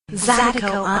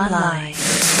Zydeco Online.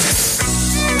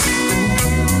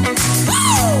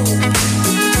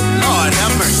 Lord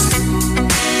have mercy.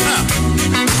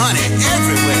 Honey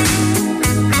everywhere.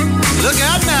 Look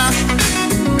out now.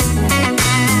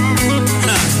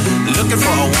 Looking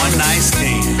for a one night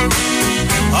stand.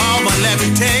 Oh, but let me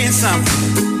tell you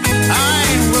something. I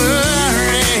ain't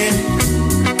worried.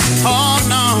 Oh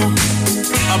no,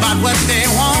 about what they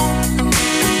want.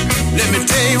 Let me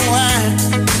tell you why.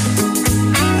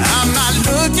 I'm not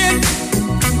looking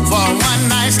for a one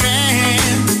night stand.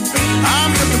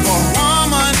 I'm looking for a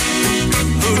woman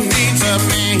who needs a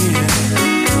man.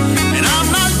 And I'm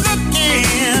not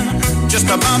looking just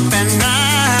a bump and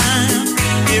grind.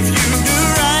 If you do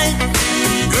right,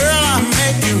 girl, I'll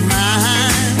make you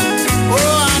mine. Oh,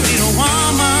 I need a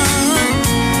woman.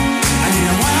 I need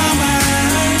a woman.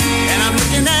 And I'm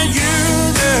looking at you,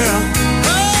 girl.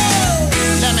 Oh,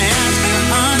 let me ask you,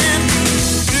 honey,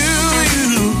 do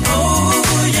you?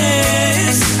 Oh,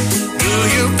 yes. Do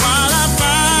you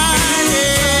qualify?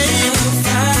 Yeah.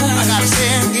 I gotta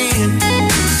say it again.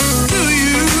 Do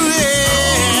you? Yeah.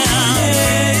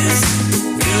 Yes.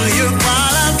 Do you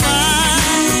qualify?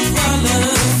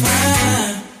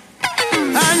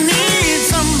 I need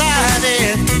somebody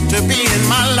to be in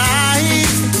my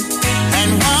life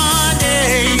and one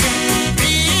day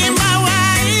be my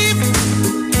wife.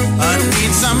 I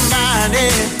need somebody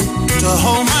to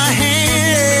hold my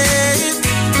hand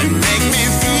and make me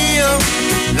feel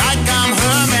like I'm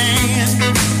her man.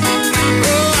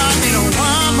 Oh, I need a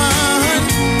woman.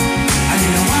 I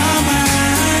need a woman.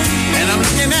 And I'm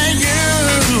looking at you.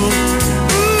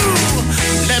 Ooh,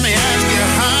 let me ask you,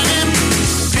 honey,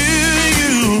 do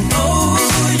you? Oh,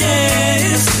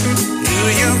 yes. Do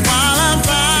you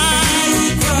qualify?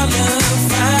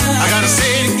 I gotta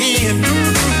say it again.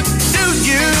 Do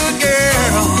you,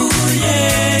 girl? Oh,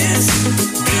 yes.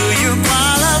 Do you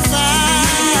qualify?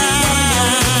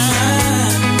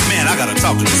 Man, I gotta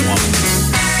talk to this woman.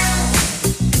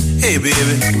 Hey,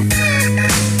 baby.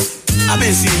 I've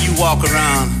been seeing you walk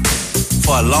around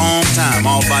for a long time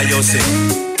all by yourself.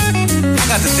 I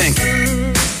got to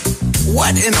thinking,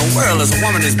 what in the world is a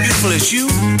woman as beautiful as you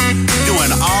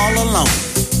doing all alone?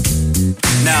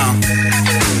 Now,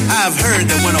 I've heard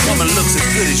that when a woman looks as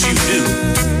good as you do,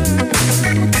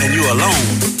 and you're alone,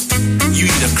 you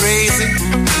either crazy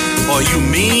or you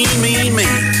mean.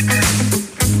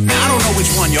 Now, I don't know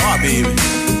which one you are, baby,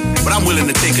 but I'm willing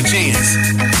to take a chance.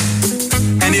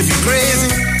 And if you're crazy,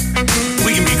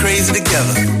 we can be crazy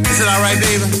together. Is it all right,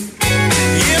 baby?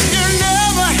 If you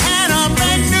never had a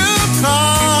brand new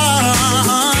car,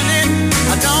 honey,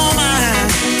 I don't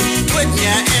mind putting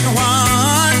you in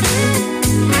one.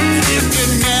 And if you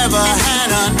never had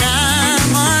a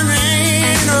diamond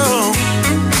ring, oh,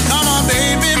 come on,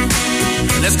 baby,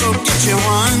 let's go get you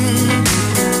one.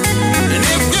 And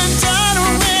if you're tired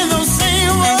of wearing those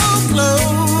same old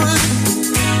clothes,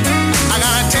 I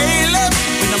got a tailor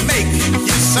to make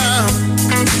you some.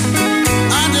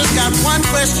 I just got one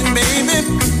question, baby.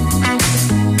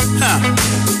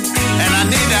 And I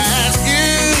need to ask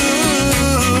you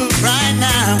right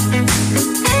now.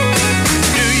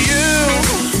 Do you,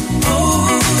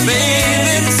 oh,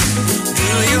 baby,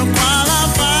 do you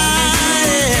qualify?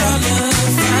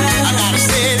 I gotta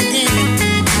say it again.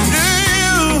 Do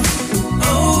you,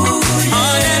 oh,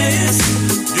 yes,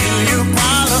 do you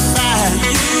qualify?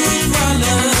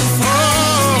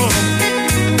 Oh,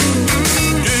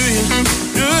 do you,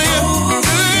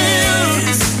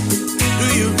 do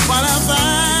you qualify?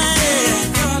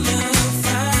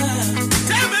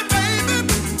 Tell me, baby.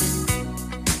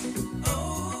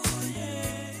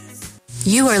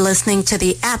 You are listening to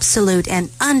the absolute and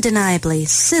undeniably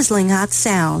sizzling hot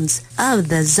sounds of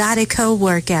the Zydeco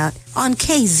Workout on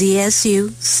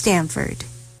KZSU Stanford.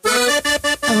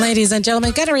 And ladies and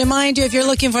gentlemen, got to remind you, if you're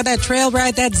looking for that trail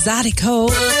ride, that Zydeco,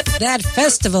 that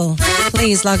festival,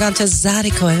 please log on to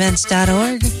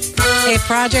ZydecoEvents.org, a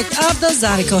project of the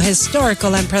Zydeco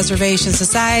Historical and Preservation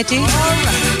Society,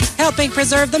 helping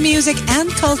preserve the music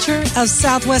and culture of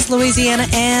Southwest Louisiana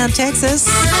and Texas.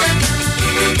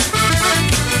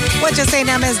 What you say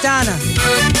now, Miss Donna?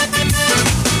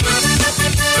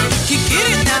 You get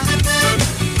it now.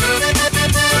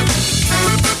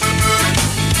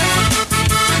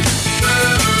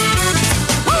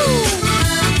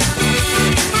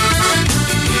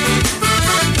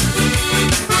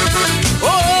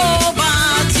 Oh,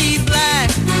 Bonnie Black.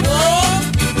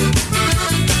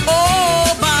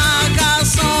 Oh, my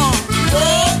garçon.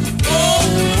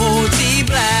 Oh,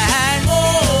 T-Black.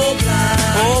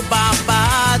 Oh,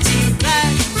 Baba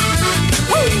T-Black.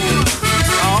 Woo!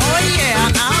 Oh, yeah,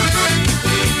 now.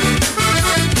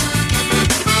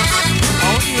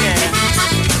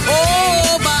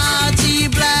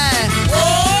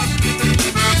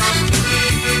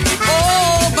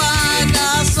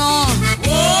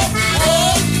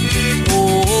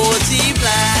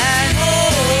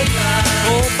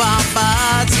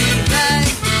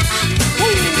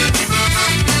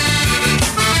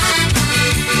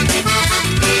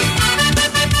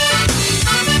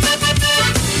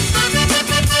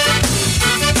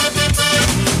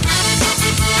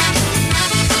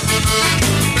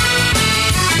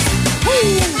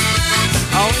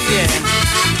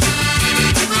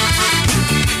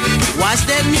 Watch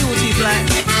that mule, T-Black.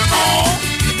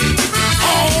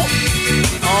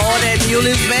 Oh, that mule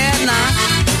is bad now.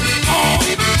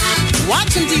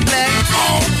 Watch him, T-Black.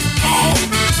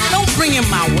 Don't bring him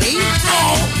my way.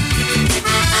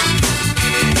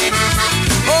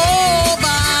 Oh,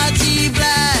 by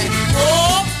T-Black.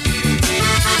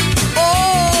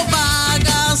 Oh, by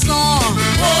garçon.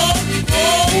 Oh,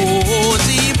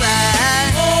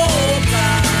 T-Black.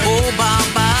 Oh,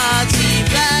 by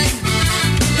T-Black.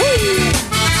 Woo!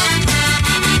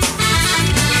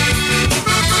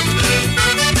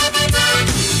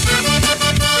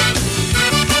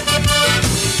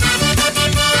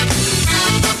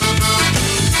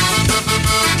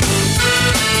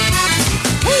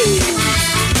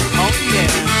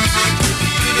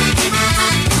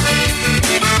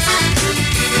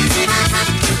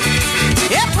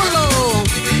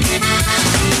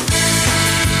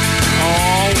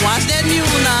 Watch that mule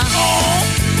now.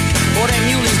 Oh, that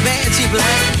mule is bad,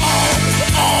 T-Black.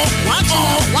 Watch him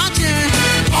now, watch him.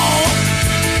 Oh,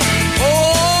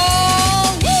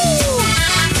 woo.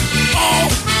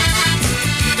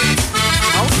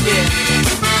 Oh, yeah.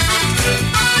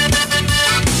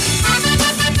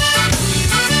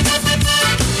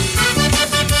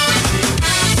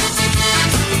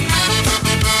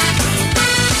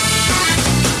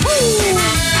 Woo.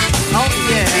 Oh,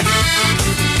 yeah.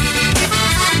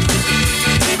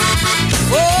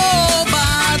 Oh,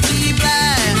 by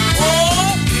T-Black.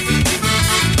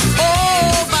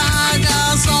 Oh, by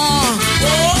garçon.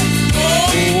 Oh,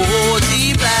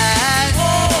 T-Black.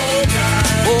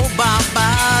 Oh,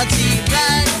 by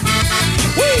T-Black.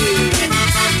 Woo!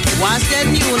 Watch that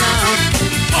mule now.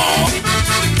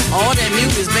 Oh, that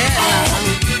mule is bad now.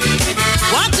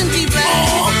 Watch him,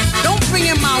 T-Black. Don't bring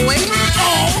him my way.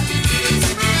 Oh,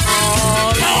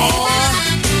 Lord.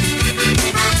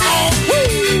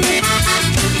 Woo!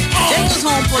 Take us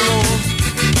home, Polo.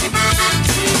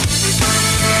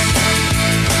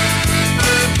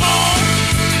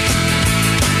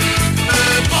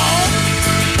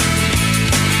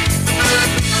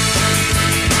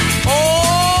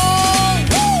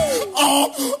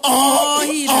 Oh,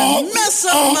 he done mess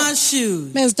up my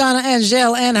shoes. Miss Donna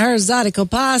Angel and her Zydeco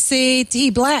posse,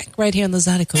 T-Black, right here on the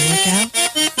Zydeco Workout.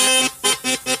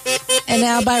 And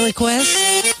now by request,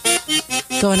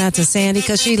 going out to Sandy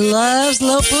because she loves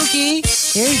Lil Pookie.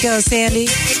 Here you go, Sandy.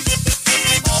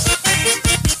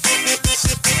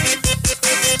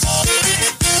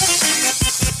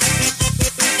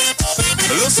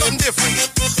 A little something different.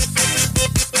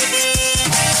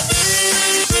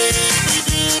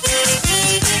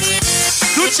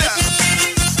 Good job.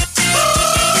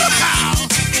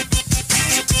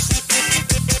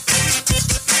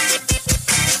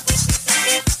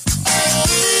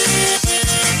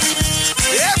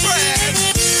 Yeah, Brad.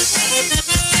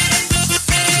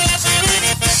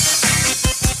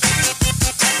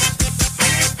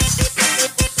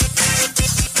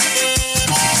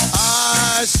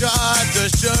 I shot the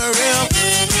sheriff,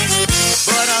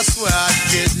 but I swear I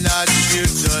did not shoot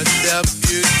the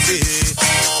deputy.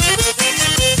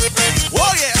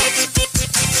 Oh yeah!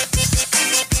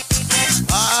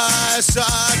 I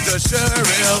shot the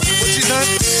sheriff, what you done?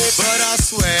 But I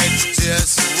swear it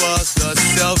just was the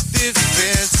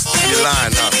self-defense. You're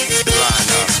lying now. You're lying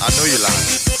now. I know you're lying.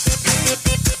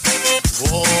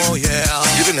 Oh yeah.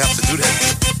 You didn't have to do that.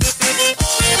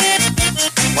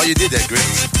 Why you did that, Grit?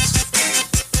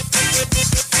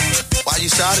 Why you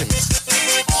shot him?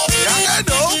 Yeah, I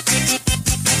know.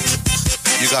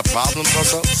 You got problems or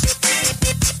something?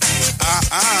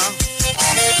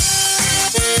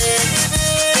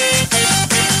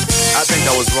 I think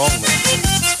that was wrong, man.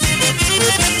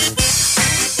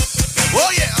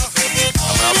 Oh yeah.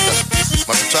 I'm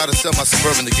gonna try to sell my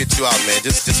Suburban to get you out, man.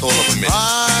 Just hold up a minute.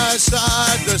 I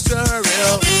shot the sheriff,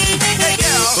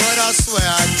 but I swear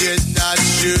I did not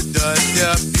shoot the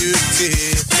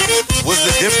deputy. What's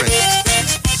the difference?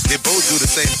 They both do the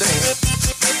same thing.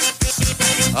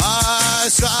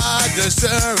 I shot the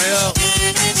sheriff,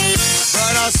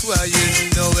 but I swear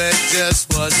you know it just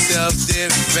was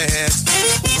self-defense.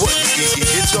 What, he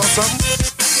hit you on something?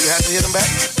 You had to hit him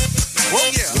back? Oh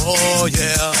yeah. Oh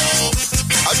yeah.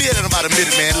 I'll be here in about a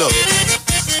minute, man. Look.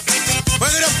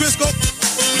 Bring it up, Crisco. As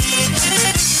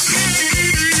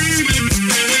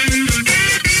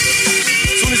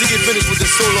soon as you get finished with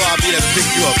this solo, I'll be there to pick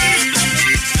you up.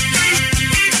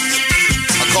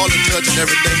 I call the judge and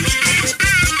everything.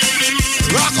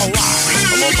 Rock a while.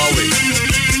 I'm on my way.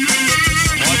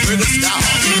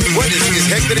 What is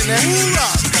Hector in there? Who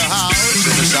rocks the house?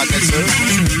 Should have shot that, sir. Who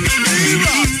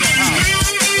rocks the house?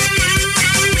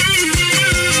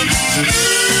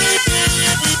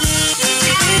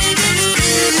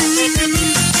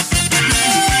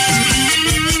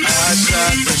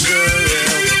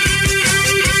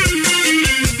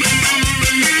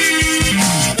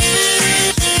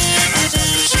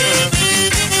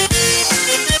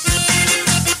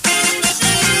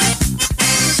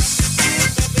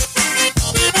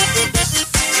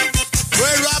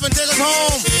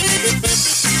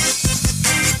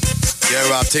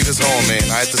 take us home, man.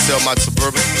 I had to sell my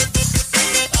Suburban.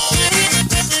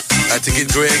 I had to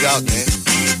get Greg out, man.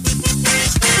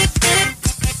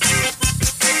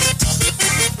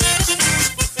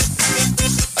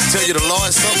 I tell you, the law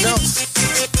is something else.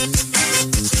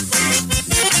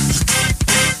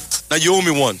 Now you owe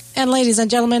me one. And ladies and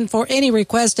gentlemen, for any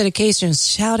requests, dedications,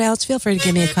 shout-outs, feel free to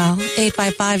give me a call,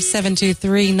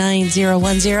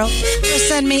 855-723-9010, or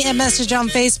send me a message on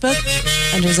Facebook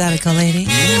under Zydeco Lady.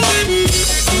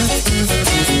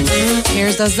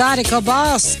 Here's the Zydeco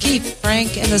boss, Keith,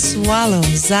 Frank, and the Swallow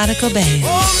Zydeco Band.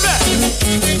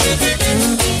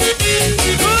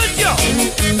 Good yo.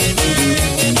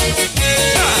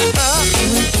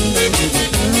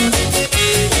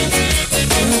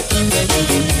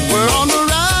 We're on the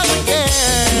rise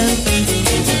again,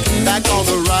 back on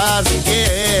the rise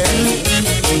again.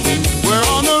 We're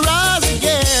on the rise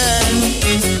again,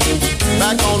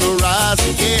 back on the rise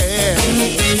again.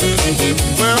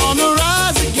 We're on the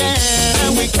rise again,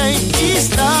 and we can't be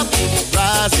stopped.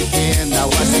 Rise again, now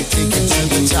watch me take it to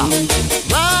the top.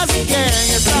 Rise again,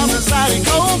 yes, I'm the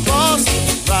Zydeco boss.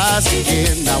 Rise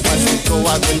again, now watch me go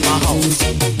out with my horse.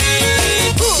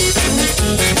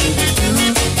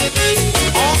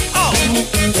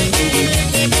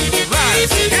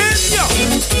 Rise again, yo.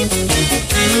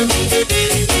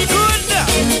 Good now.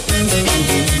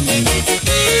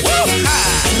 Woo,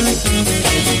 high.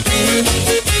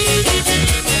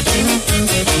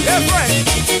 Yeah, Frank.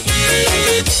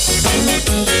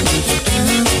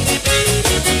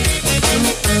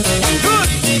 Good.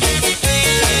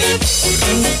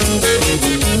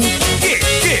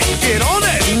 Get on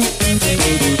it.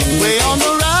 Way on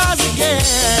the rise again.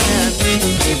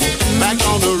 Back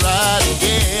on the ride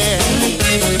again.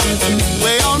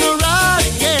 Way on the ride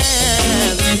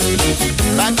again.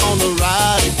 Back on the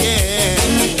ride again.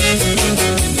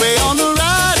 Way on the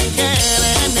ride again.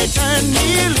 And they turn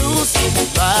me loose.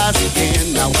 Rise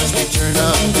again. Now watch me turn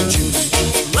up the juice.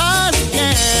 Rise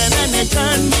again. And they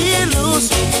turn me loose.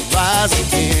 Rise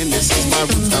again. This is my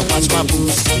roots. Now watch my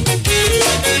boots.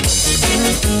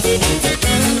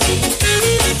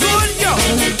 Good yo.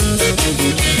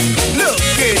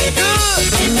 Looking good.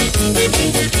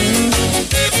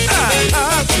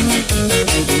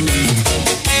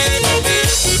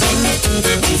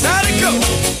 Zydeco.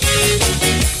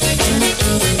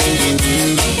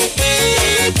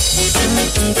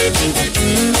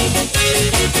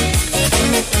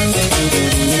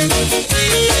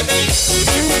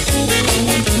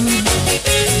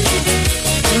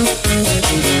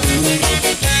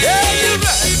 Yeah, you're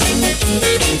right.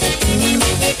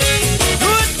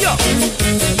 Good yo.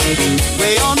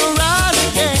 Way on the rise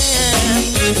again.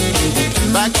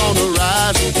 Back on the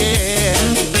rise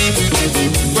again.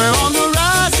 We're on the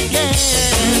rise again.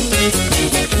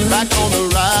 Back on the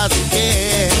rise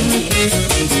again.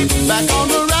 Back on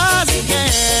the rise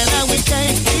again. And we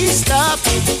can't be stopped.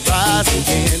 Rise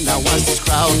again. Now watch this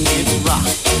crowd get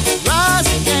rocked. Rise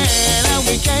again. And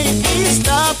we can't be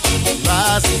stopped.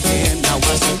 Rise again. Now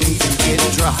watch the beat get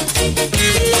dropped.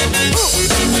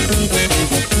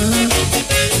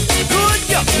 Good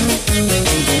yo.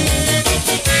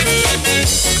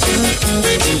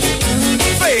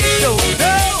 Fade no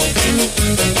down.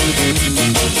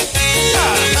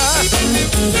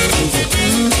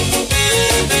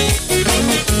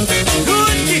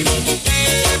 Good kid.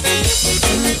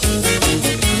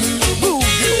 Move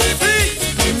your feet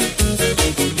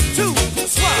to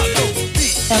swallow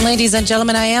beat. And ladies and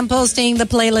gentlemen, I am posting the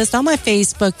playlist on my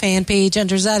Facebook fan page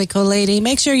under Zydeco Lady.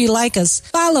 Make sure you like us,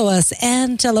 follow us,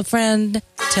 and tell a friend.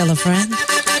 Tell a friend.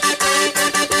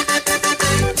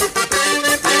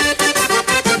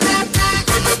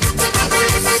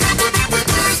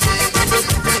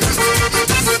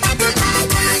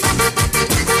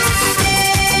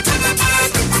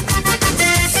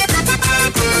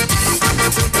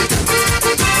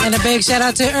 And a big shout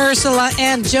out to Ursula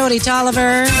and Jody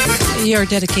Tolliver. Your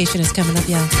dedication is coming up,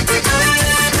 y'all.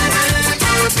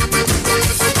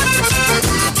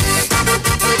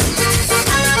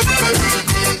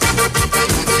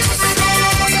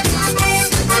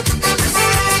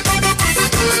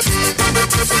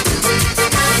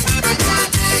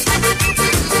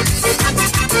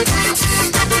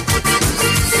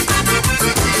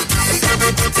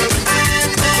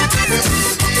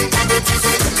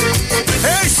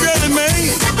 Hey, Shirley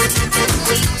Mae,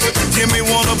 Jimmy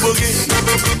wanna boogie.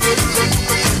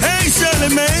 Hey, Shirley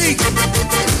Mae,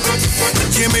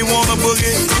 Jimmy wanna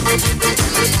boogie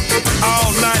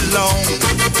all night long.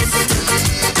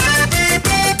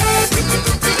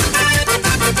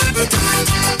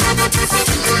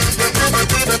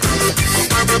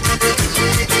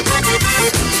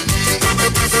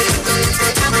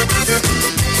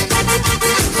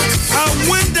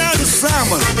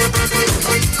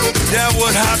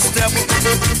 one hot step.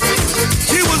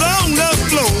 She was on the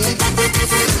floor,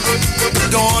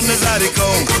 doing the Zydeco.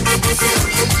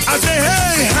 I say,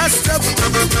 hey, hot step,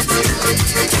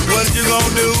 what you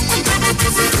gonna do?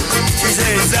 She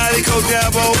said, Zydeco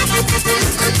Jabbo,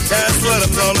 that's what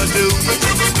I'm gonna do.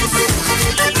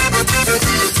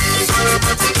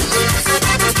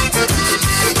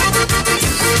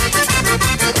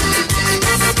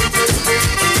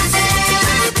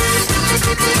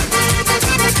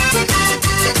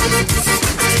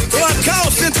 So I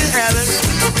called Cynthia Alice.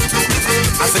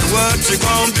 I said, what you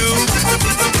gonna do?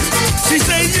 She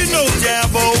said, you know,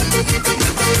 Jabbo,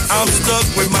 I'm stuck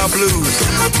with my blues.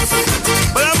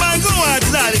 But I might go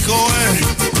outside the corner.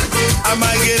 I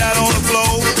might get out on the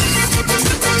floor.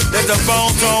 Let the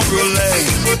phone tone relay.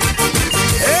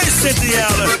 Hey, Cynthia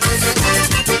Alice.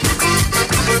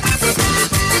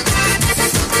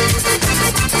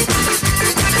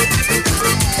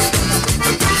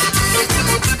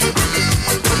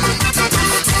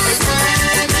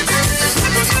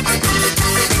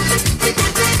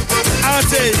 I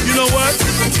said, you know what?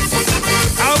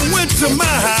 I went to my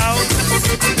house,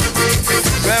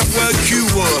 that's where Q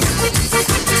was.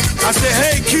 I said,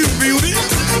 hey, Q beauty.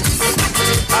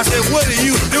 I said, what are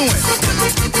you doing?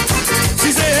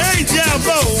 She said, hey,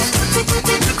 Jabbo,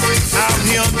 I'm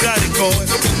here on Zydeco.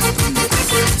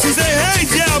 She said, hey,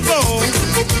 Jabbo,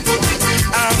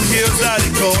 I'm here on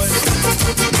Zydeco.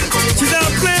 She said,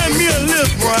 I'm playing me a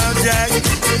little Brown Jack,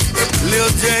 Lil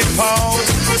J. Paul,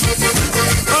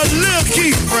 a little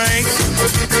Keith Frank,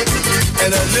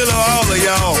 and a little all of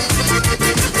y'all.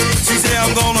 She said,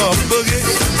 I'm gonna boogie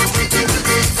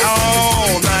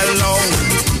all night long.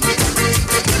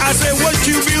 I said, what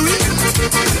you beauty?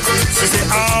 She said,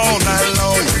 all night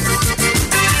long.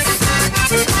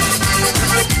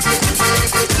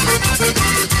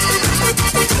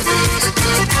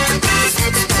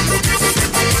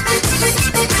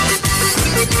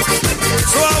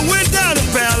 So I went down to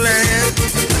Pearland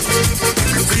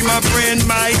to see my friend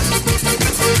Mike.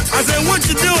 I said, what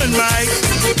you doing, Mike?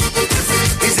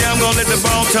 He said, I'm gonna let the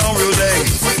bone tone relay.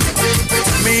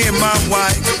 Me and my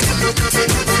wife.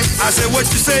 I said, what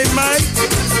you say, Mike?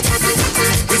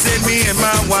 He said, me and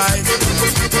my wife.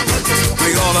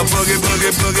 We gonna boogie,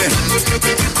 boogie, boogie.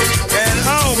 And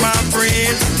all my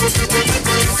friends.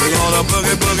 We gonna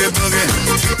boogie, boogie, boogie.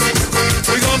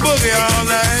 We gonna boogie all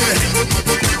night.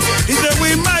 He said,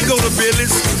 we might go to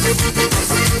Billy's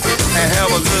and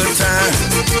have a good time.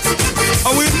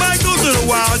 Or we might go to the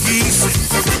Wild Geese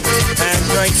and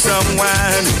drink some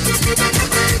wine.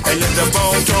 And let the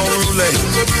bone tone roulette.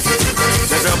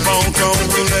 Let the bone tone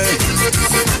roulette.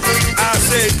 I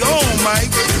said, go on,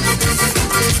 Mike.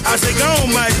 I said, go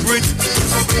on, Mike Bridget.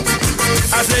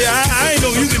 I said, I ain't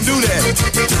know you can do that.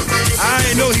 I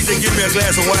ain't know he said, give me a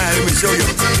glass of wine. Let me show you.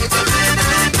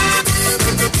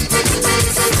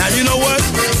 Now, you know what?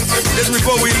 Just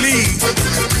before we leave.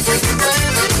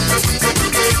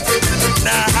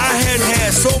 Now, I hadn't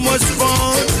had so much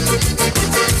fun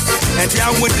until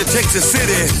I went to Texas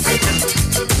City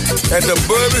at the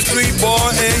Bourbon Street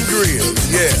Bar and Grill.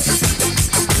 Yeah.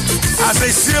 I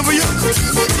say, Sylvia,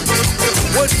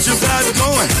 what you got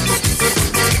going?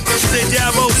 She said,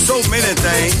 Jabbo, so many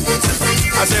things.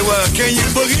 I said, well, can you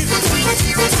boogie?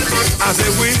 I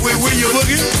said, will you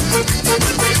boogie?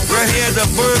 Right here at the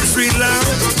Bourbon Street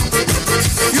Lounge.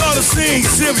 You ought to sing,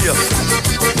 Sylvia.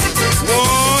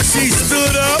 Whoa, she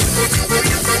stood up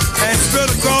and stood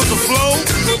across the floor.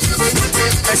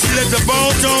 And she let the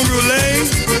bone tone relay.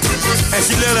 And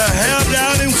she let her hair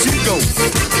down and she go.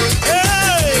 Hey!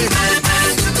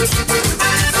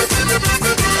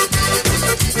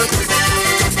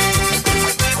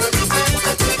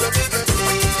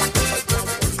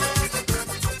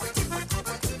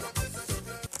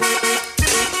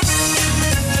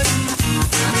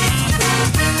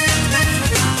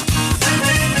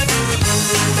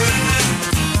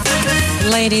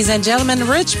 Ladies and gentlemen,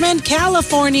 Richmond,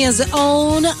 California's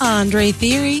own Andre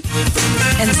Theory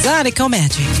and Zydeco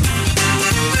Magic.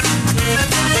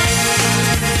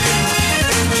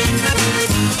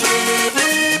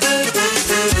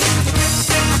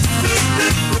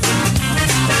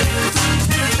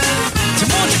 So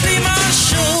won't you be my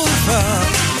chauffeur?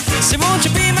 Say, won't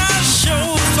you be my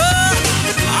chauffeur?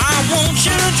 I want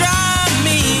you to drive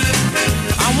me.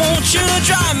 I want you to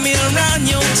drive me around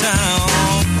your town.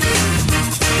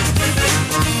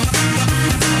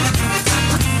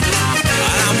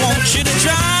 I want you to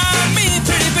drive me,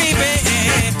 pretty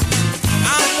baby.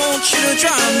 I want you to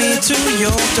drive me to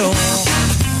your door.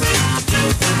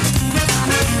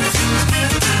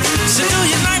 So do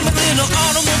you like my little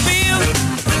automobile?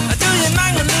 Do you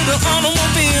like my little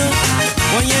automobile?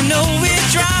 Well, you know it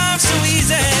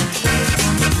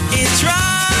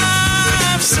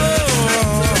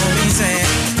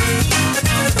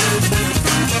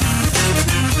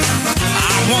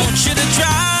want you to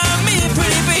drive me,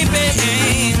 pretty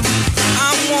baby.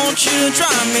 I want you to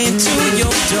drive me to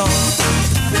your door.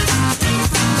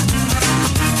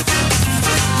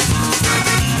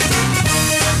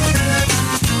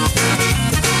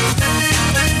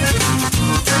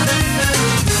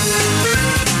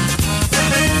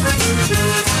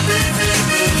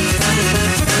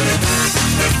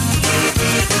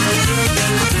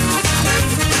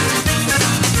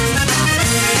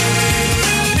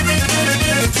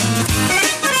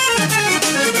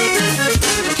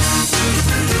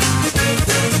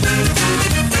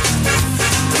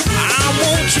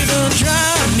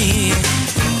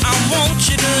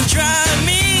 Drive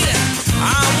me.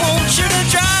 I want you to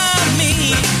drive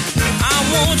me. I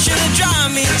want you to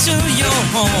drive me to your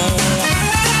home.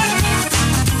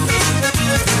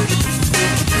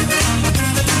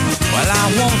 Well, I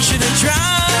want you to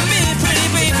drive me, pretty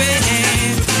baby.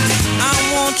 I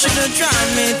want you to drive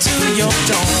me to your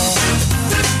door.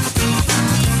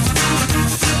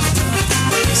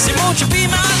 Say, won't you be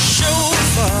my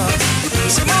chauffeur?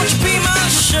 Say, won't you be my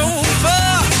chauffeur?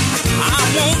 I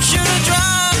want you to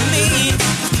drive me.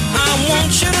 I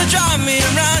want you to drive me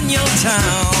around your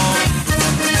town.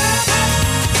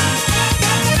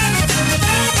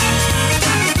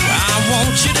 I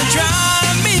want you to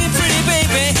drive me, pretty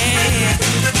baby.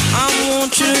 I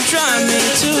want you to drive me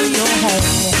to your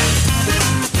home.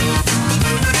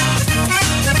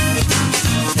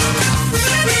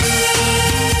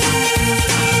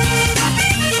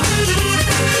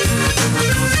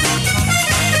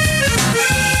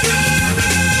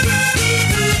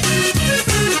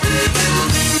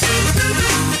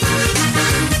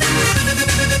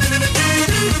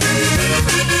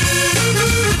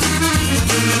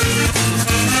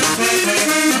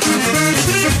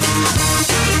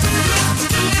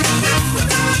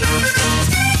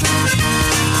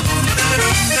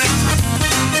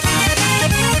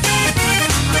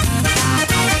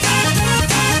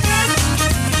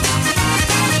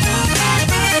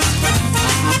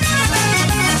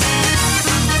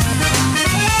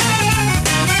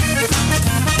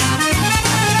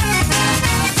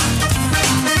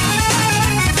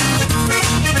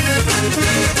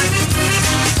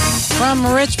 From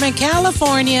Richmond,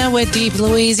 California, with deep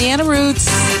Louisiana roots,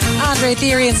 Andre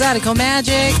Theory and Zydeco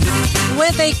Magic,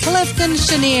 with a Clifton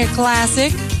Chenier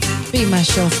classic, Be My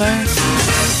Chauffeur.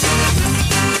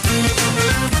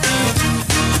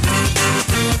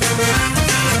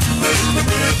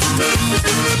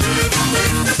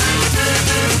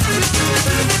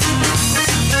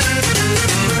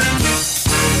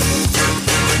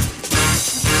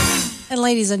 And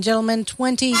ladies and gentlemen,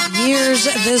 20 years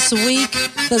this week,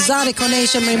 the Zydeco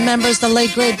Nation remembers the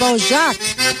late great Beau Jacques.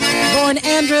 Born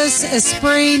Andres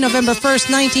Esprit, November 1st,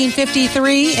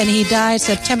 1953, and he died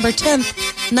September 10th,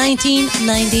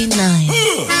 1999.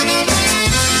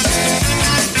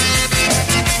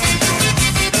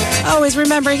 Always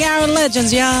remembering our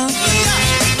legends, y'all.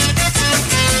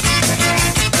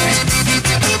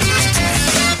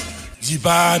 Dis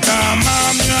pas ta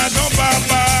maman à ton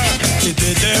papa,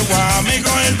 c'était des rois, mais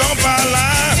quand ils t'ont pas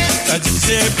là, t'as dit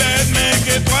c'est bête, mais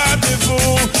que toi t'es fou,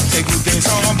 écoutez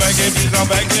son bec et puis son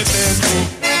bec était fou.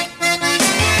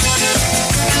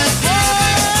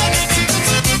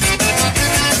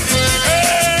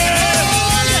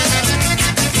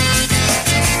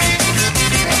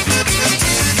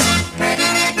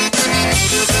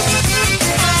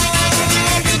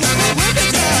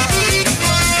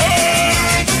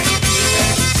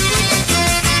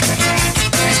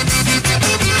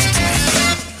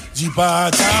 Dis pas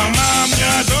ta maman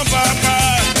à ton papa,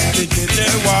 c'était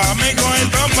des rois, mais quand ils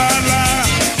t'ont pas là,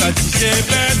 t'as dit c'est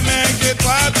bête, mais que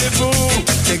toi t'es fou,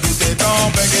 écoutez ton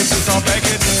bec et puis son bec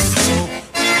était fou.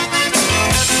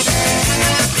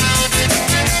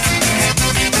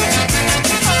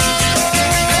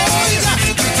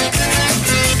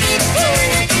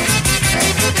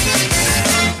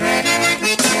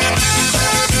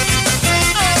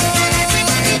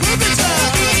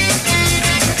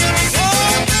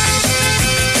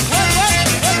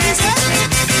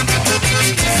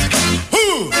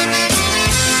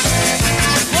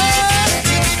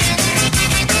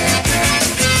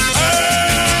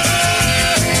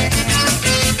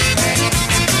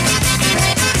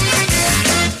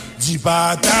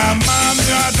 Pas ta maman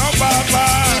à ton papa,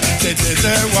 c'était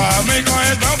des rois, mais quand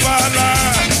ils t'ont pas là,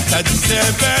 t'as dit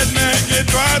c'est bête, mais que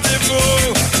toi t'es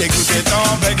fou, t'écoutais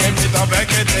ton bec et puis ton bec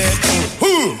était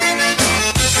fou.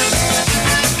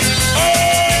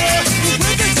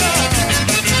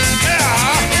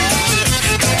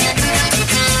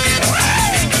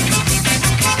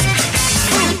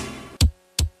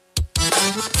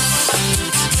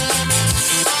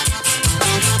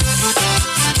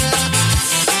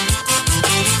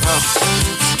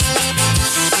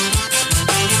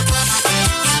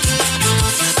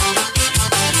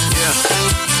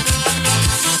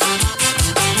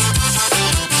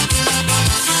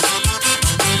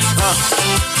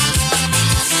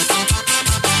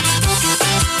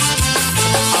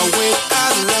 I went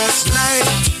out last night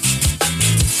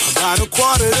about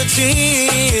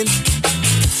 9:45.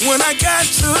 When I got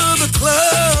to the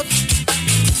club,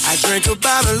 I drank a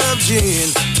bottle of gin.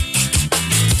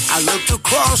 I looked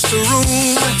across the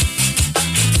room,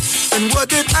 and what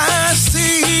did I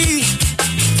see?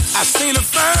 I seen a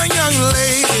fine young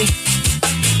lady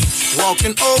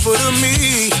walking over to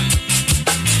me.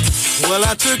 Well,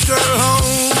 I took her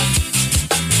home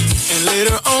and laid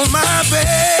her on my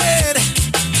bed.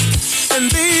 And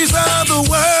these are the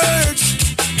words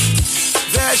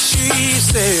that she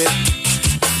said.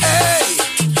 Hey,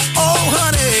 oh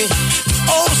honey,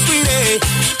 oh sweetie,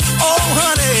 oh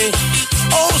honey,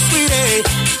 oh sweetie,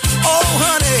 oh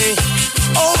honey,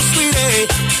 oh sweetie,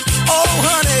 oh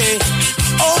honey,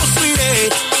 oh sweetie,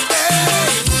 hey.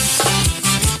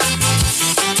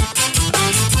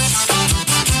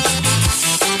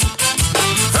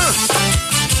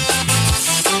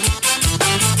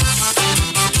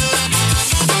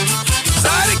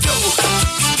 Zydeco.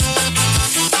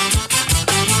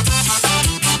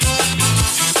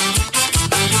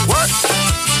 Work.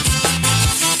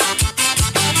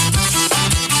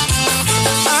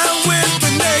 I went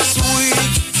the next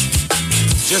week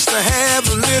just to have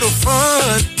a little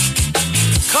fun.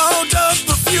 Called up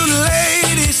a few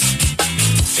ladies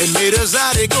and made a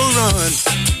Zydeco run.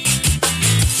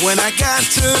 When I got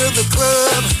to the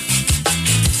club,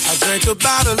 I drank a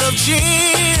bottle of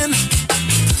gin.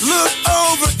 Look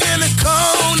over in the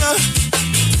corner,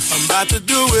 I'm about to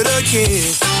do it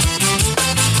again.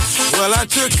 Well, I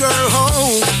took her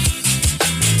home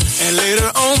and laid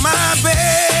her on my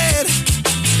bed.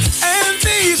 And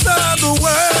these are the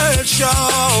words,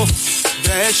 y'all,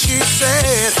 that she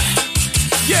said.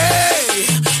 Yeah,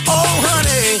 oh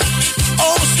honey,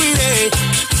 oh sweetie,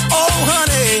 oh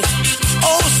honey,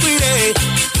 oh sweetie,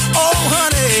 oh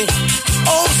honey,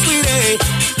 oh sweetie,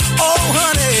 oh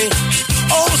honey,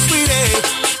 oh sweetie,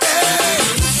 hey.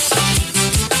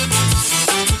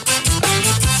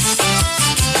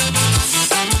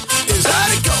 Is how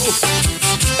it go?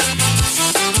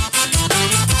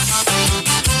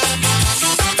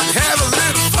 Have a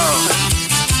little fun,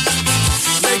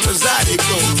 make a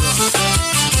Zydeco run.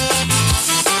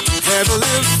 Have a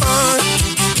little fun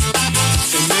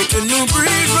and make a new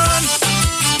breed run.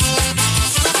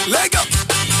 Let go.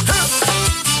 Huh.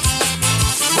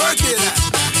 Work it out.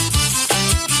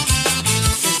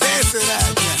 And dance it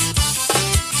out now.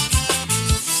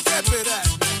 Step it out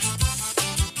now.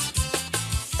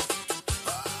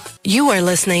 You are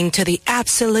listening to the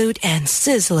absolute and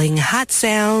sizzling hot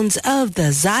sounds of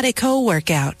the Zydeco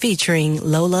workout featuring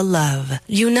Lola Love,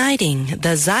 uniting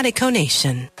the Zydeco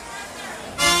Nation.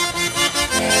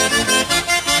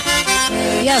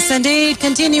 Yes, indeed.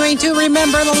 Continuing to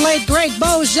remember the late, great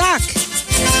Beau Jacques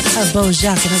of Beau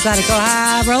Jacques and the Zydeco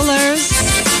High Rollers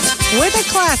with a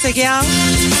classic, y'all.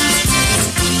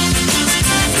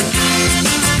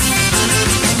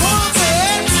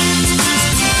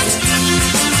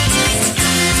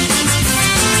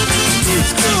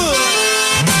 It's good.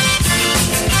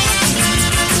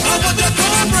 I want that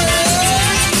cornbread.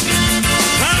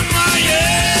 Come on,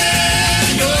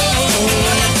 yeah, yo.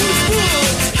 It's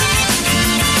good.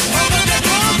 I want that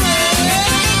cornbread.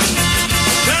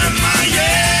 Come on,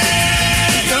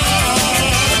 yeah, yo.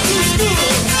 It's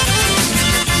good.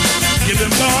 Give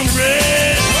them more.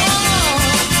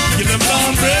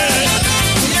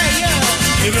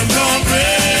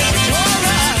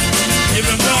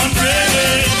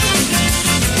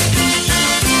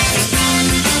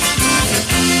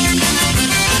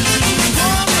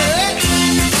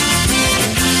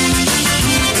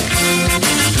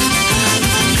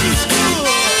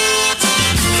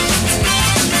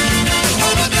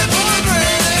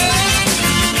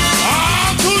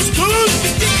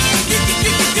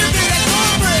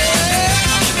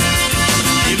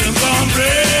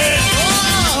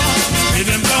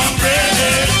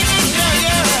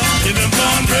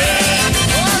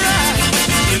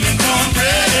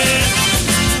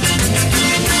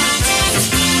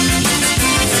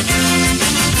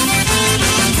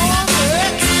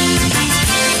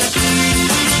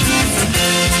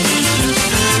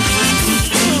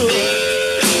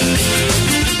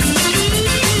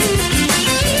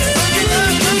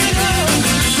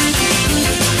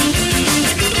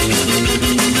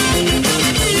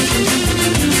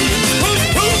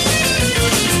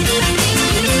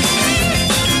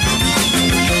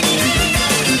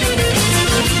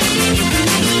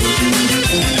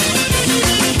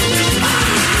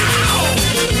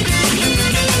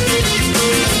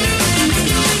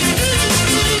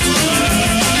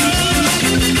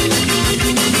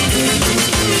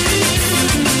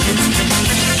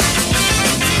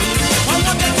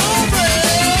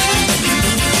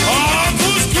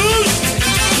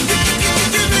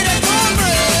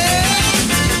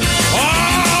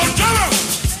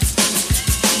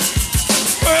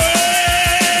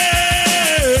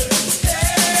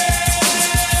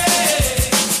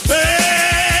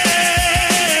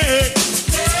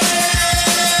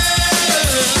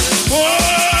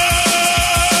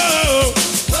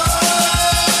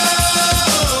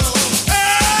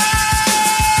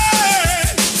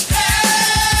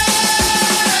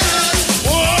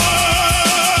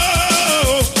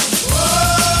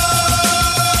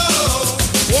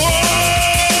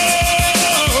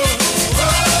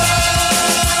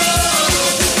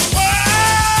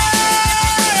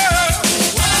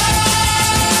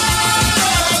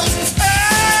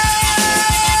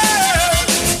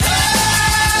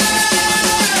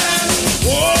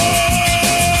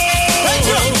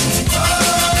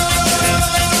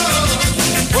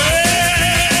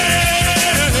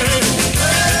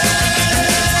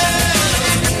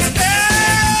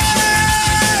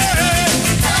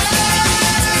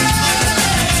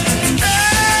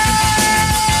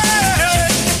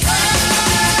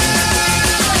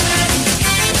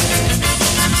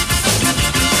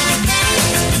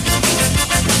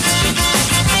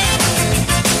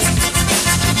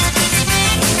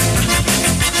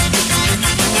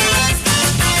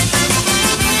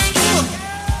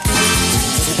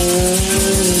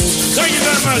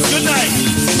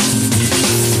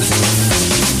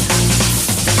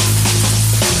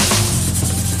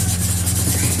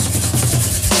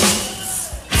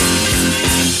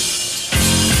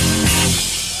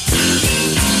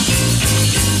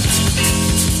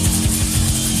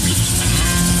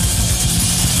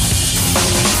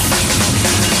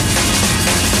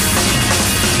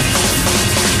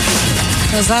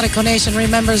 The Zydeco Nation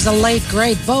remembers the late,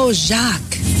 great Beau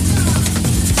Jacques.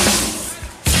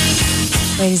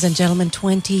 Ladies and gentlemen,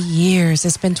 20 years.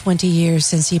 It's been 20 years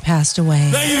since he passed away.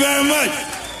 Thank you very much.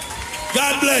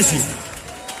 God bless you.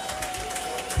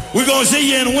 We're going to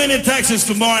see you in Winnie, Texas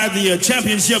tomorrow at the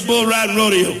Championship Bull Riding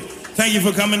Rodeo. Thank you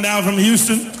for coming down from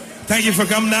Houston. Thank you for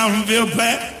coming down from Ville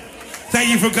Platte. Thank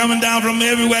you for coming down from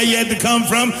everywhere you had to come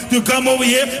from to come over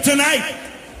here tonight.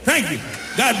 Thank you.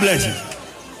 God bless you.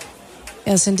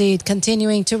 Yes, indeed.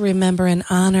 Continuing to remember and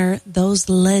honor those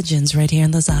legends right here in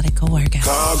the Zydeco Workout.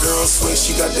 Cowgirl sweat,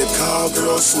 she got that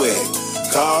cowgirl sweat.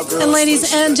 And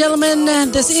ladies and gentlemen,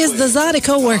 this is the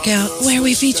Zydeco Workout, where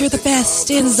we feature the best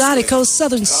in Zydeco,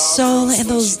 Southern Soul, and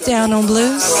those down on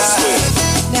blues.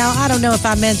 Now, I don't know if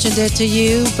I mentioned it to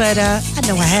you, but I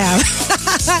know I have.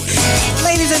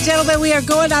 Ladies and gentlemen, we are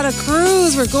going on a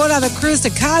cruise. We're going on a cruise to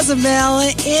Cozumel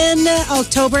in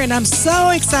October, and I'm so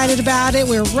excited about it.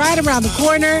 We're right around the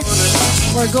corner.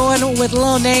 We're going with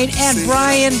Lil Nate and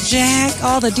Brian Jack.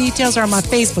 All the details are on my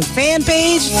Facebook fan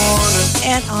page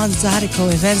and on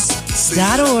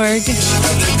ZydecoEvents.org.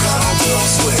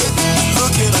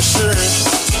 Look at her shirt,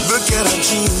 look at her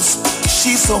jeans.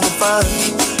 She's so fine,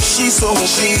 she's so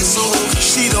clean.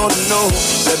 She don't know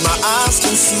that my eyes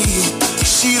can see.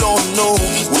 She don't know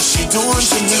what she doing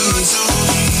to me.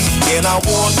 And I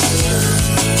want her,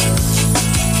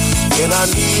 and I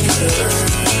need her.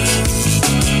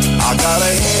 I gotta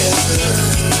have her,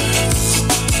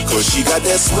 cause she got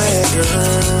that swagger.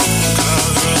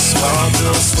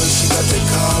 Cowgirl swag, she got that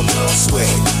cowgirl swag.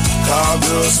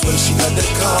 Cowgirl swag, she got that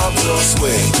cowgirl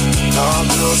swag.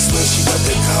 Cowgirl swag, she got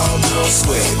that cowgirl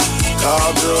swag.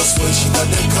 Cowgirl swag, she got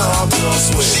that cowgirl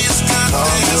swag.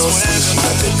 Cowgirl swag, she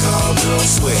got that cowgirl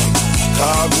swag.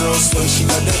 Cowgirl swag, she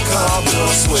got that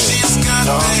cowgirl swag.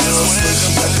 Cowgirl swag,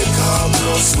 she got that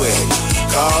cowgirl swag.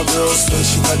 Cowgirl swag,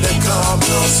 she got that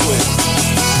cowgirl swag.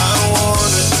 I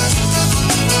want it.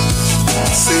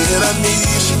 Say that I need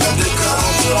it. She got that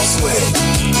cowgirl swag.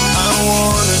 I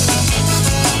want it.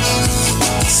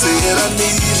 Say that I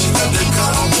need it. She got that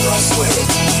cowgirl swag.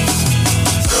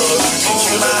 Girl, you be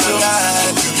killing them.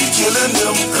 You be killing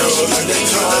them. Girl, you got that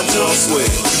cowgirl swag.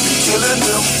 You be killing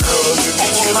them. Girl, you be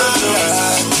killing them.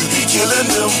 You be killing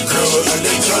them. Girl, you got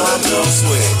that cowgirl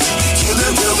swag.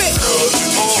 Killing them. Girl, you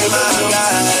be killing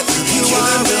them. You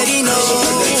already know. Girl, you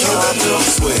got that cowgirl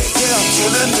swag.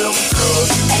 Killing them. Girl,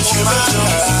 you be killing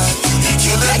them. You be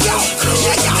killing them. Girl, you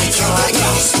got that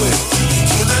cowgirl swag.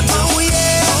 Killing them. Oh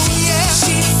yeah,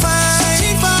 she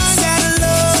fine.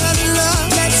 Saddle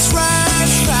up, let's ride.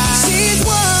 She's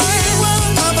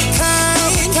one of a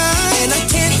kind, and I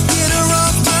can't get her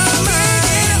off my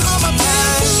mind. On my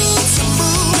mind,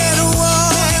 let her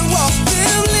walk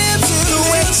them lips, the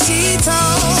way she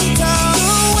talk, the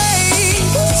way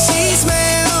she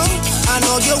smell. I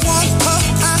know you want her,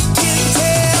 I can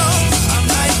tell. I'm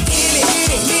like in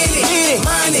it,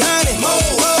 mind it, more.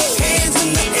 Hands in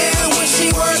the air when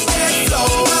she work that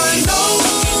floor. I know,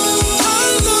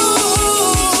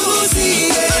 see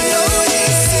it. I know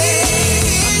it, see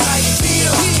it. Like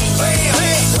feel,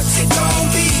 what's it gon'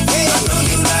 be? I know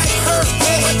you like her,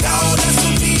 but dog, that's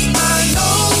for me. I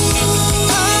know,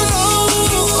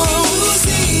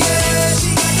 see it.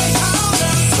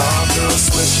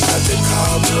 She got that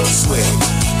cowgirl swag. She got that cowgirl swag.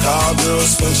 Cowgirl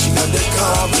swag, she got that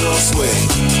cowgirl swag.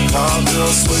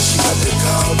 Cowgirl swag, she got that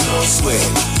cowgirl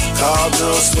swag.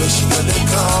 Cowgirl swag, she got that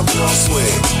cowgirl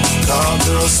swag.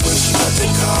 Cowgirl swag, she got that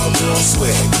cowgirl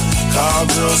swag.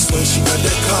 Cowgirl swag, she got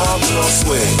that cowgirl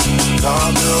swag.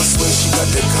 Cowgirl swag, she got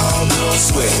that cowgirl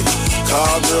swag.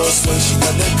 Cowgirl swag, she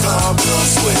got that cowgirl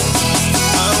swag. I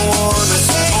wanna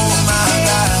say, oh my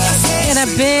God. And a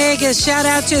big shout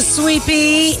out to Sweet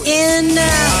Pea in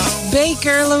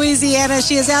Baker, Louisiana.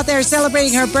 She is out there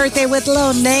celebrating her birthday with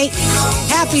Lil Nate.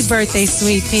 Happy birthday,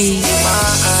 Sweet Pea.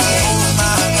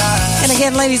 And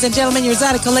again, ladies and gentlemen, your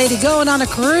Zydeco lady going on a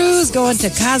cruise, going to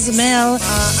Cozumel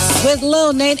with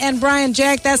Lil Nate and Brian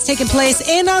Jack. That's taking place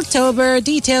in October.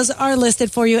 Details are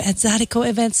listed for you at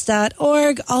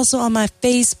ZydecoEvents.org. Also on my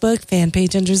Facebook fan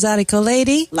page under Zydeco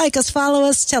Lady. Like us, follow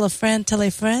us, tell a friend, tell a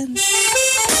friend.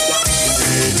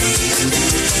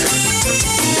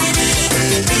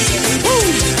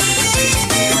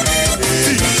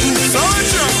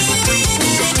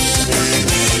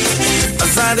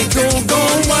 Zydeco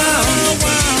going wild,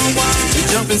 we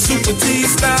jumping Super T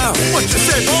style. What you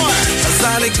say, boy?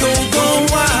 Zydeco going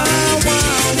wild,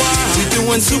 we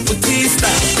doing Super T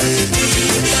style.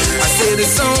 I said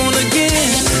it's on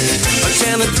again,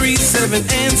 channel 3, 7,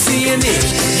 and CNN.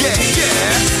 Yeah.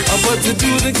 But to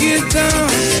do the get down,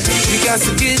 you got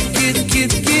to get down.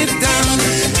 Get down.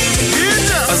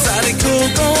 Zydeco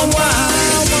going wild.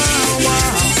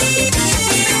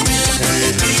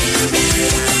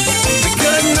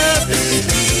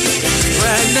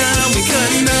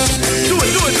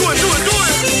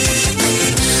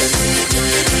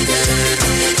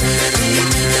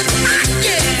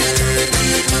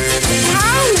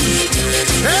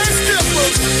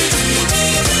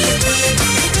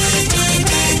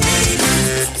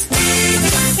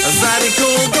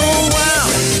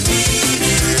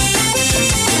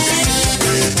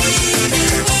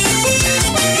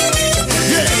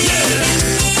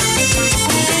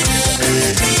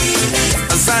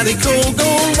 Zydeco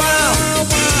going wild.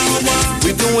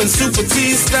 We doing Super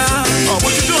T style. Oh,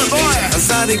 what you doing, boy?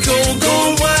 Zydeco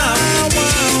going wild.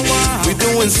 We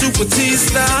doing Super T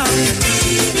style.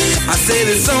 I said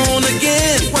it's on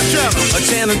again. What channel? A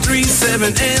channel 3, 7,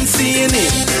 and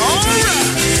CNN. All right.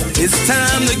 It's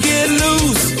time to get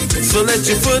loose. So let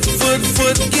your foot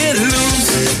get loose.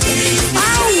 Ow!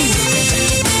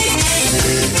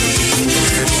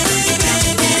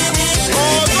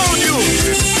 Oh, it's on you.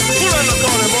 Who let us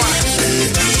on it, boy?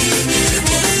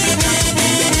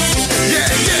 Yeah,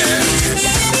 yeah.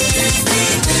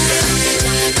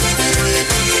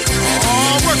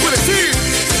 Oh, work with a team.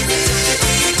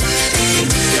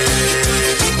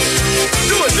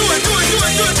 Do it, do it, do it, do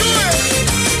it, do it, do it.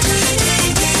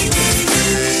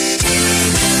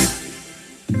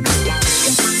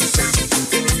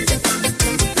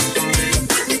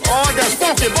 Oh, that's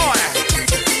funky, boy.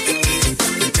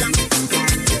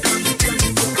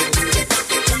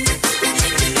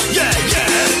 Yeah, yeah.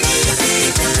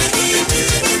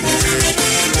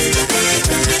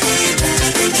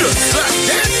 Just like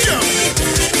that jump.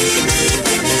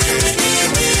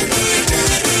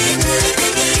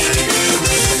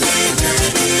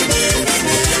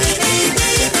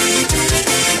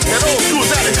 That old school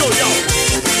Zydeco, y'all.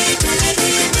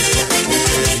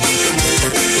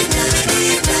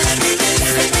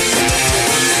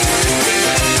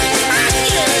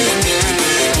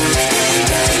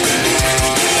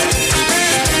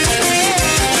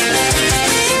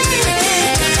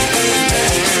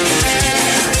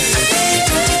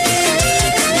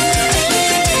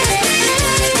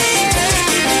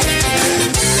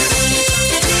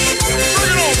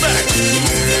 Bring it on back.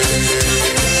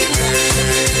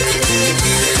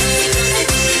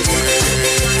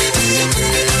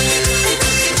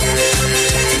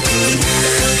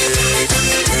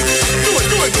 Do it,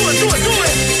 do it, do it, do it, do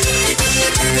it.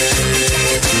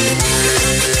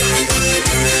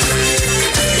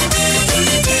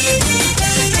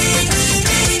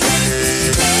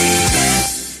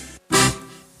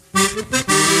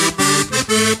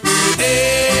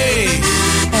 Hey!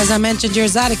 As I mentioned, your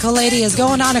Zydeco lady is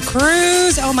going on a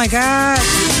cruise. Oh my God.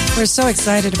 We're so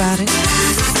excited about it.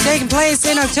 Taking place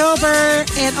in October,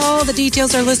 and all the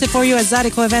details are listed for you at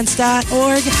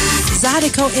ZydecoEvents.org.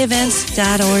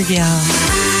 ZydecoEvents.org, y'all.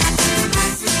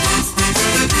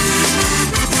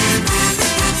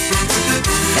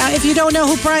 Now, if you don't know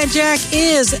who Brian Jack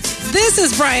is, this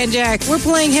is Brian Jack. We're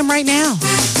playing him right now.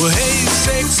 Well, hey,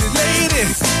 sexy lady,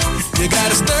 you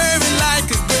gotta stir it like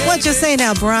a girl. What you say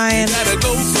now, Brian? You gotta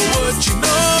go for what you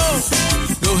know.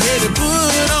 Go ahead and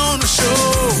put on a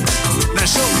show. Now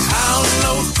show me how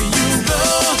low can you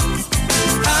go?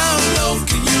 How low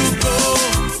can you go?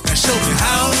 Now show me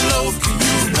how low can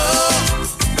you go?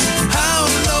 How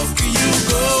low can you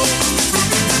go?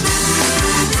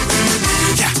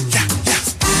 Yeah, yeah, yeah.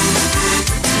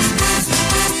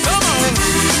 Come on.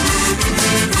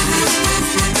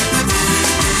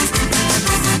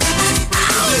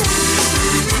 Ow.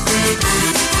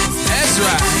 That's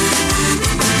right.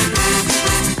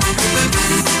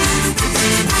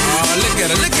 Oh, look at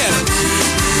her, look at her.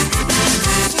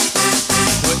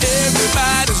 Well,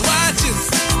 everybody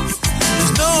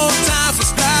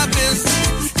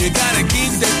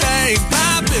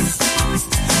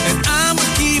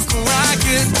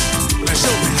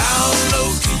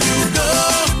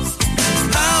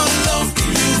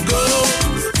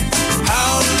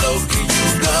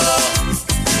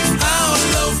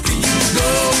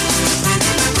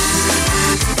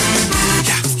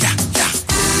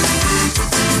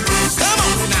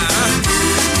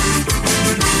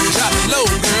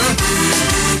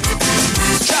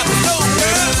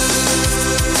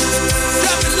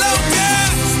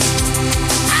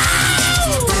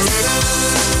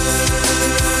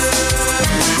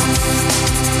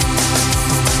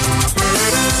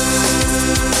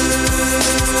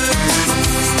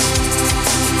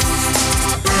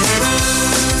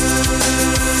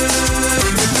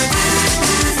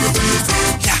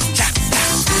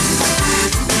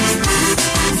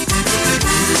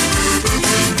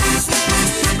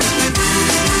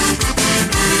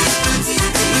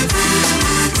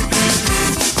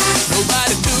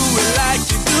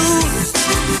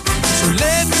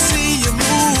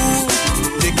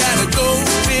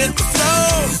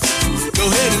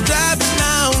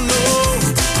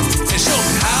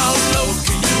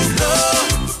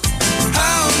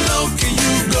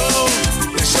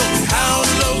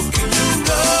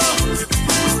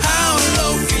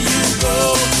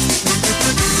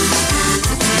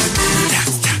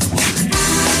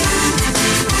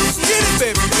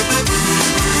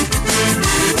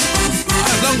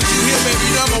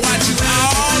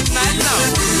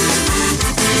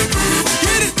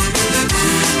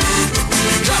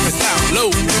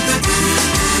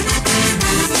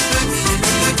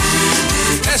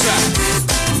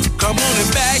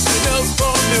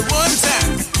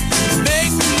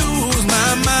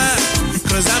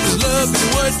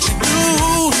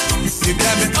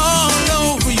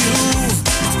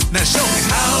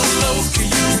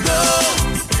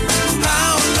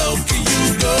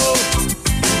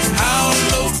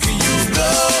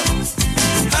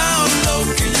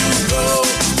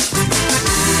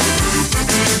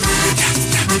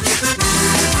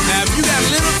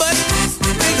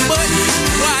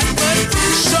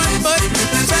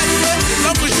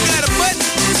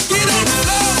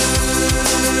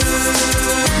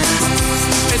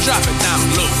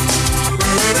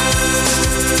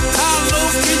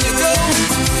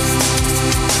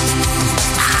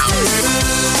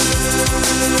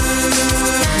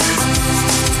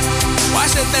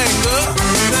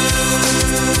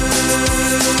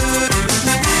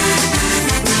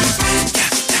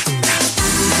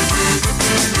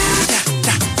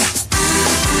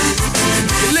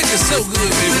so good,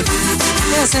 baby.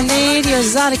 Yes, indeed. Your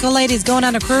Zydeco ladies going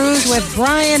on a cruise with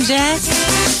Brian Jack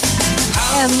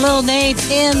and Lil Nate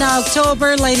in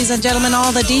October. Ladies and gentlemen,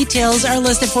 all the details are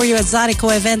listed for you at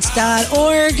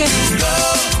ZydecoEvents.org.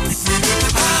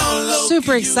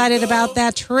 Super excited about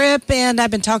that trip, and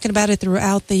I've been talking about it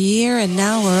throughout the year, and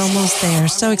now we're almost there.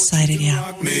 So excited,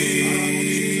 yeah.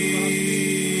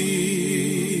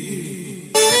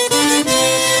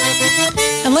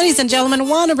 And ladies and gentlemen, I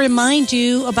want to remind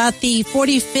you about the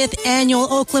 45th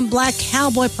Annual Oakland Black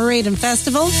Cowboy Parade and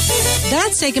Festival.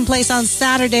 That's taking place on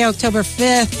Saturday, October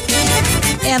 5th.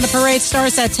 And the parade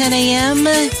starts at 10 a.m.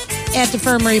 at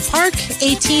Defirmary Park,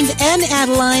 18th and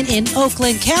Adeline in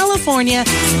Oakland, California.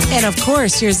 And of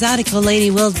course, your Zydeco lady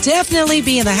will definitely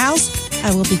be in the house. I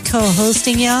will be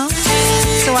co-hosting y'all.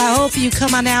 So I hope you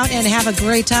come on out and have a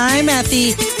great time at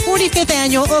the 45th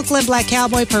Annual Oakland Black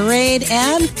Cowboy Parade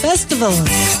and Festival.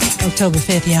 October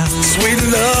 5th, y'all. Sweet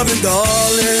love and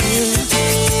darling,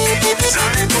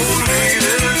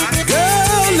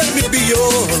 girl, let me be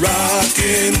your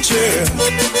rocking chair.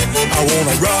 I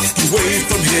wanna rock you away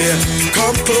from here.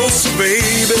 Come closer,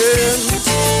 baby.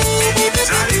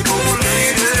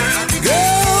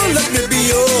 Girl, let me be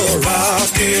your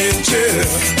rocking chair.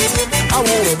 I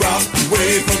wanna rock you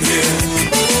away from here.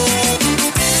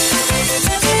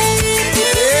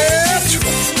 Yeah,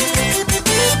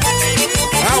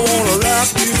 I wanna rock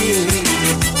you.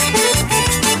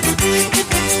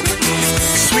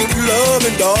 Sweet love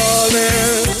and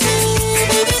darling,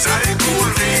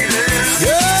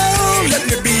 girl, let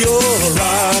me be your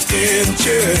rocking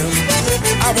chair.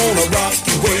 I wanna rock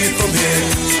you away from here.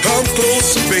 Come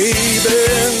closer, baby.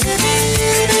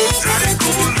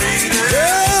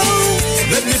 Girl,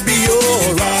 let me be your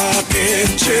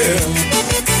rocking chair.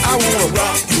 I wanna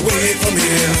rock you away from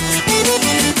here.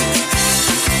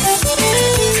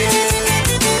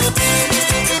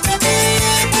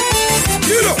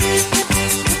 You know.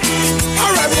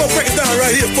 All right, we're gonna break it down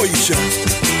right here for you, Sean.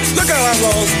 Look how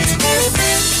long.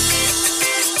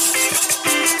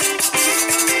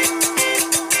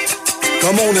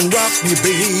 Come on and rock me,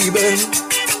 baby.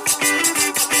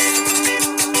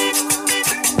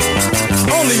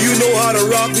 Only you know how to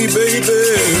rock me, baby.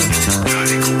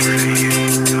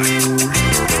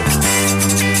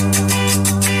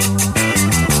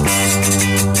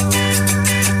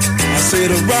 I said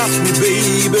to rock me,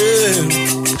 baby.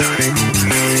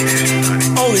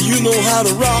 Only you know how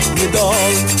to rock me,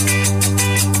 darling.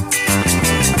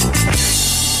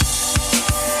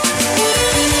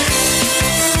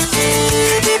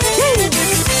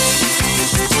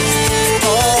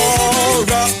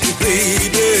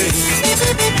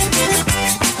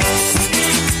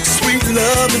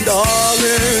 Loving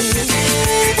darling,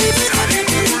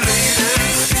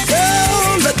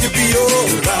 girl, let me be your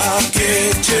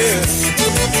rocking chair.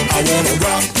 I wanna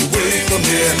rock you away from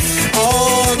here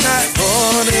all night,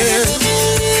 honey.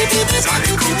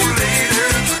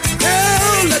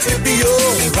 Girl, let me be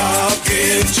your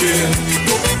rocking chair.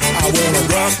 I wanna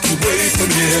rock you away from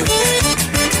here.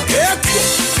 Yeah,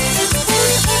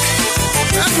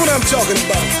 that's what I'm talking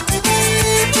about.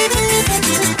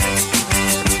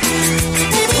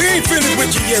 We ain't finished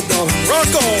with you yet, darling.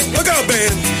 Rock on. Look out,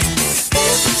 band.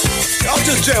 Y'all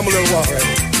just jam a little while, right?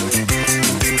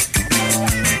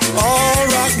 Oh,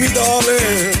 rock me,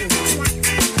 darling.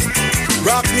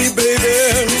 Rock me, baby.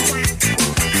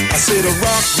 I said,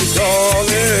 rock me,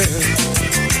 darling.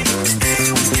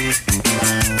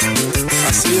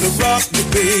 I said, rock me,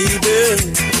 baby.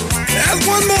 There's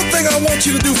one more thing I want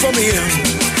you to do for me.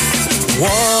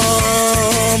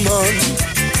 Woman,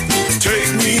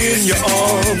 take me in your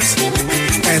arms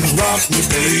and rock me,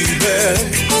 baby.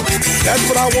 That's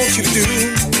what I want you to do.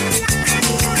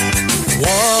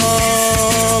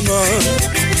 Woman,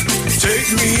 take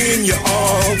me in your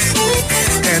arms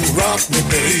and rock me,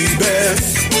 baby.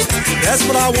 That's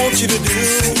what I want you to do.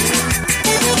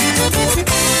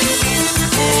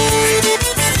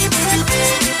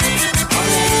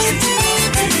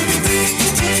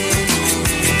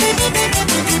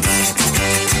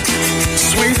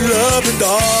 Sweet loving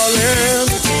darling,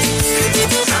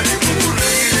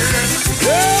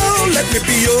 girl, let me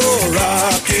be your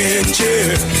rocking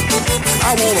chair.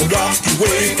 I wanna rock you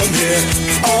away from here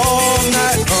all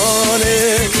night,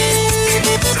 honey.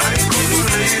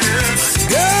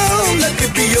 Girl, let me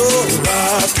be your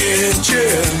rocking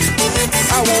chair.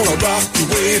 I wanna rock you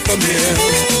away from here.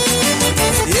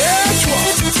 Yes,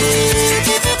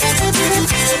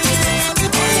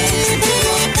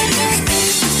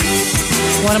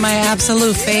 One of my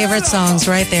absolute favorite songs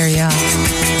right there, y'all.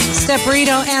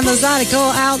 Steprito and the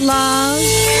Zydeco Outlaws.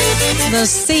 The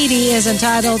CD is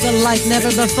entitled Like Never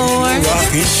Before.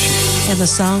 and the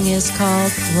song is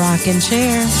called Rockin'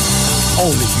 Chair.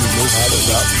 Only you know how to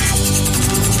rock.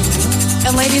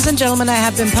 And ladies and gentlemen, I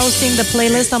have been posting the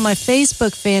playlist on my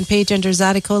Facebook fan page under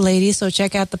Zydeco Ladies, so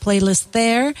check out the playlist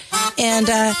there. And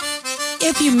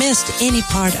if you missed any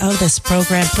part of this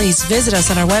program, please visit us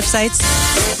on our websites,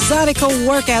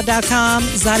 ZydecoWorkout.com,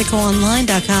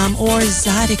 ZydecoOnline.com, or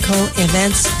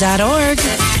ZydecoEvents.org,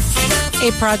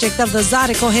 a project of the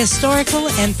Zydeco Historical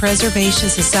and Preservation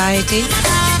Society.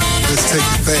 Let's take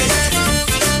it back.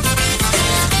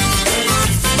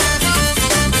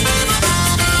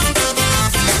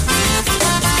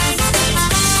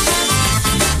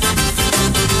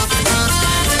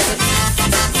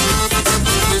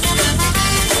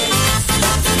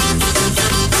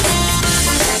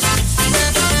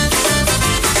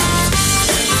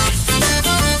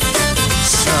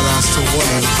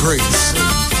 Greats,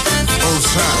 old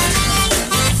time.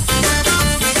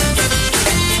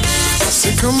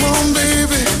 Say, come on,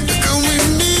 baby, come with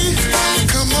me.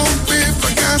 Come on, babe,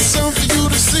 I got something for you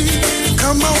to see.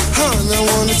 Come on, hon, I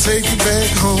wanna take you back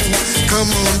home.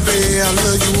 Come on, babe, I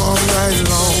love you all night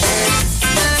long.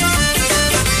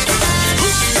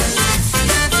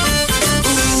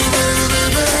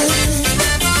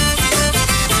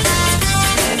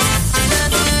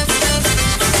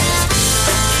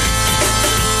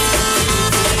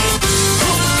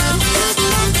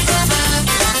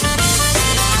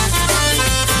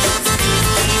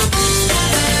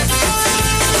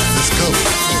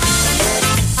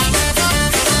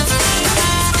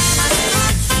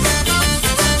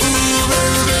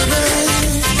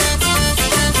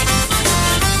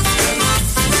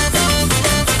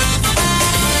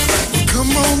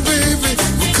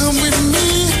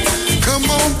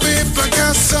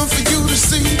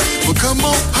 Come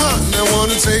on, hon, I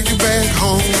wanna take you back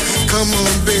home. Come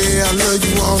on, babe, I love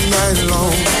you all night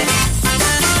long.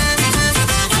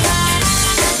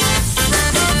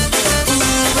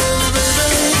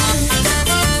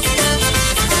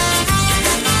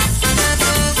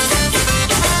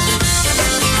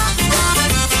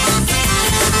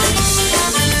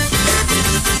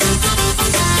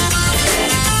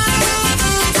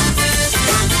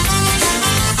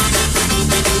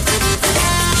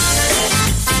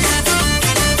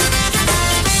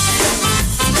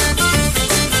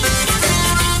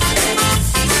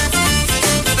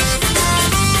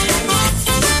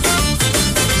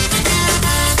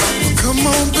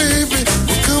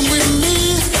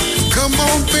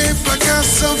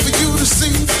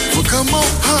 Come on,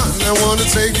 hon, I wanna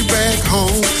take you back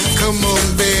home. Come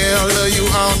on, babe, I love you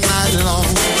all night long.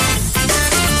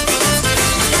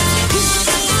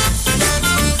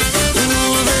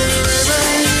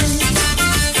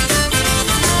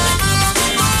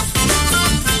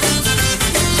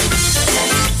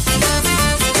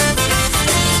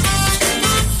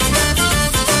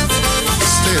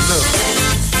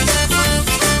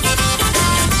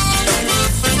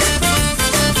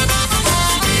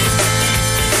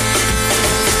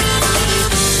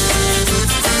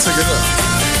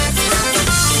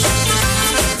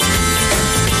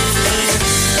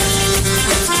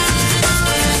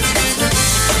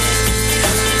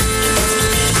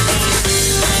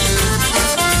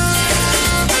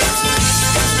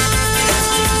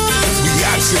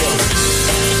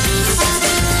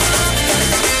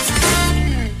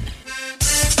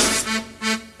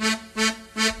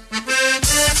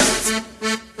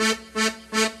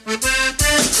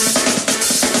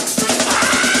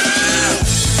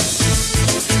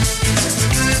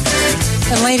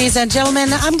 Ladies and gentlemen,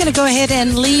 I'm going to go ahead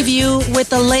and leave you with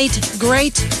the late,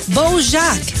 great Beau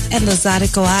Jacques and the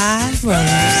Zydeco High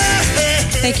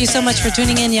Rollers. Thank you so much for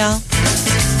tuning in, y'all.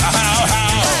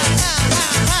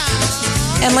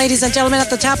 And ladies and gentlemen, at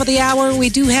the top of the hour, we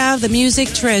do have the Music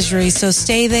Treasury, so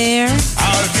stay there.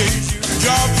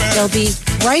 They'll be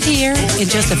right here in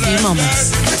just a few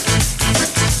moments.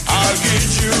 I'll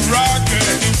get you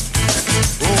rocking,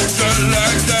 oh, just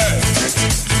like that.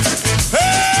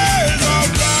 Hey, it's all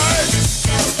right.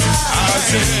 I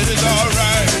said it's all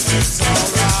right. It's all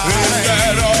right. Is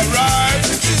that all right?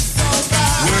 It's all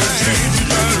right. We're changing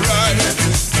just right.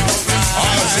 It's all right.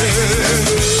 I said.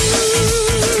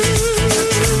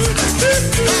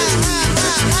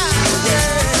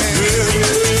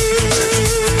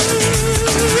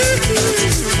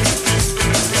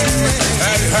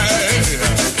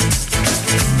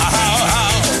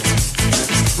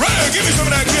 Give me some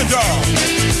of that guitar.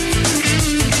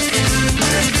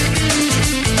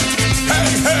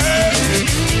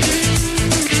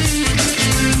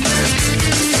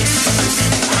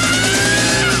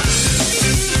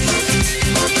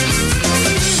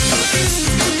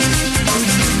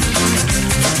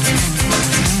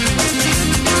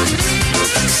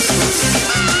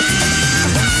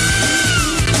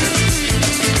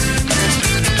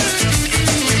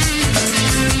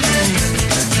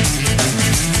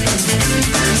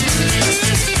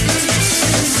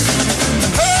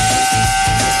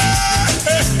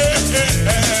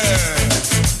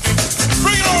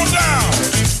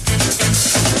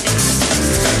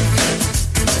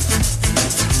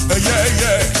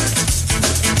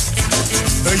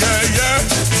 yeah, yeah.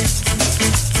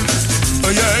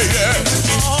 Oh, yeah, yeah.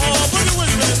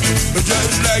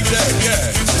 Just like that,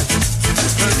 yeah.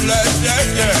 Just like that,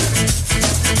 yeah.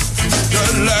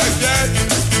 Just like that.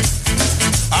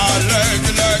 I like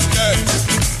it like that.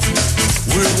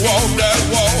 We walk that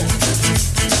walk.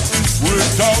 We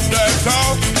talk that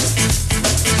talk.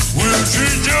 We'll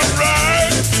treat you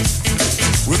right.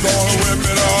 We're gonna whip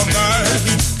it all night.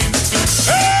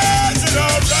 Hey, is it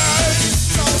all right?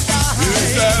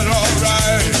 Is that all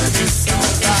right? Is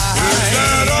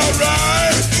that all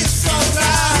right?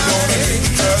 We're gonna get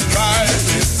that right.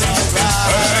 It's all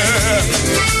right.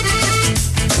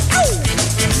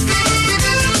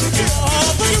 Oh,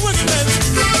 boogie woogie, baby. Boogie woogie now.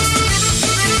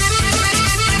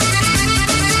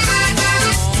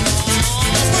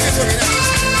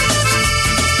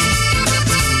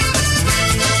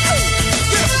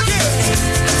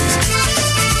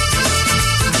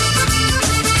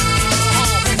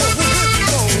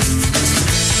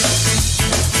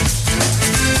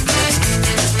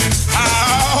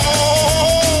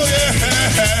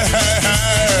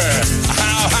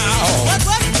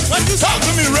 Talk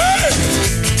to me, Ray.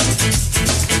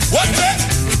 What's that?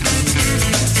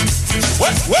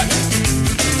 What?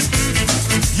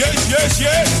 Yes.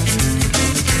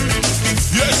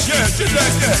 Yes, just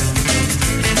like that.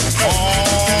 Oh.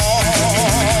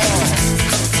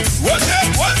 What's that?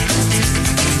 What?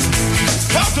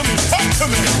 Talk to me.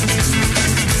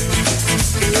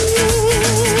 Ooh.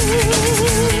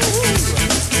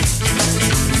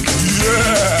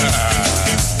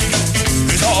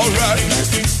 Yeah. It's all right.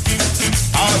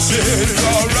 I said it's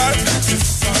all right.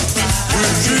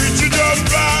 We'll treat you just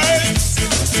right.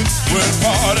 We'll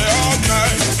party all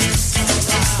night.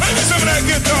 Let me some of that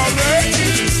guitar, man.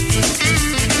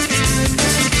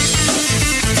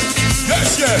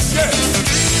 Yes. Yeah.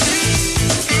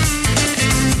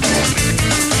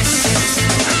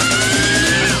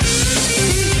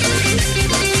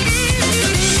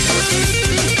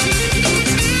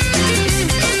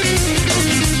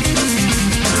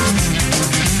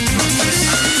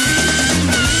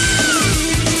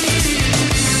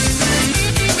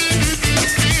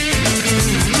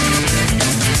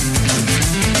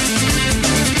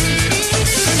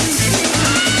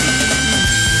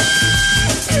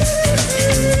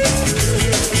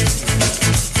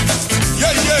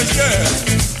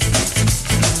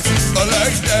 I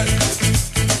like that.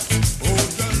 Oh,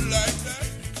 just like that.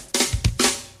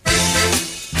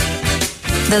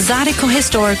 The Zydeco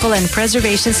Historical and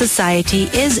Preservation Society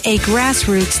is a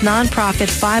grassroots nonprofit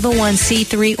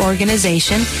 501c3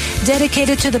 organization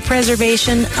dedicated to the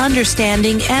preservation,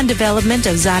 understanding, and development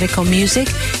of Zydeco music,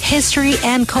 history,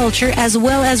 and culture, as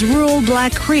well as rural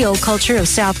Black Creole culture of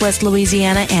Southwest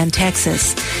Louisiana and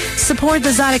Texas. Support the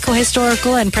Zydeco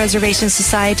Historical and Preservation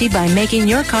Society by making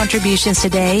your contributions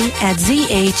today at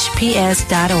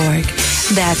zhps.org.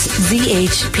 That's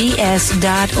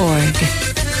zhps.org.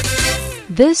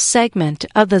 This segment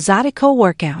of the Zydeco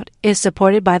Workout is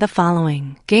supported by the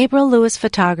following: Gabriel Lewis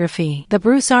Photography, the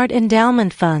Broussard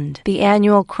Endowment Fund, the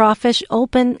annual Crawfish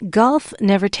Open Golf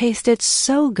Never Tasted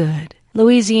So Good,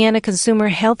 Louisiana Consumer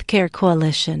Healthcare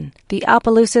Coalition, the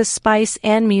Opelousas Spice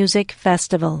and Music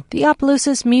Festival, the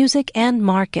Opelousas Music and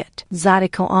Market,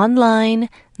 Zydeco Online,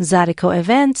 Zydeco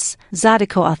Events,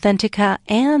 Zydeco Authentica,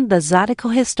 and the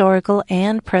Zydeco Historical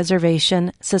and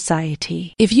Preservation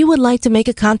Society. If you would like to make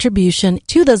a contribution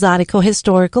to the Zydeco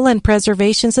Historical and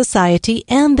Preservation Society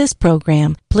and this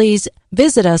program, please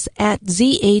visit us at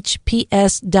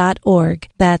zhps.org.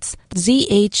 That's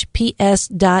zhps.org.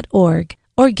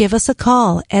 Or give us a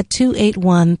call at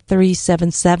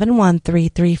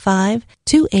 281-377-1335,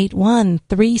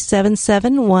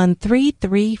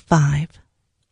 281-377-1335.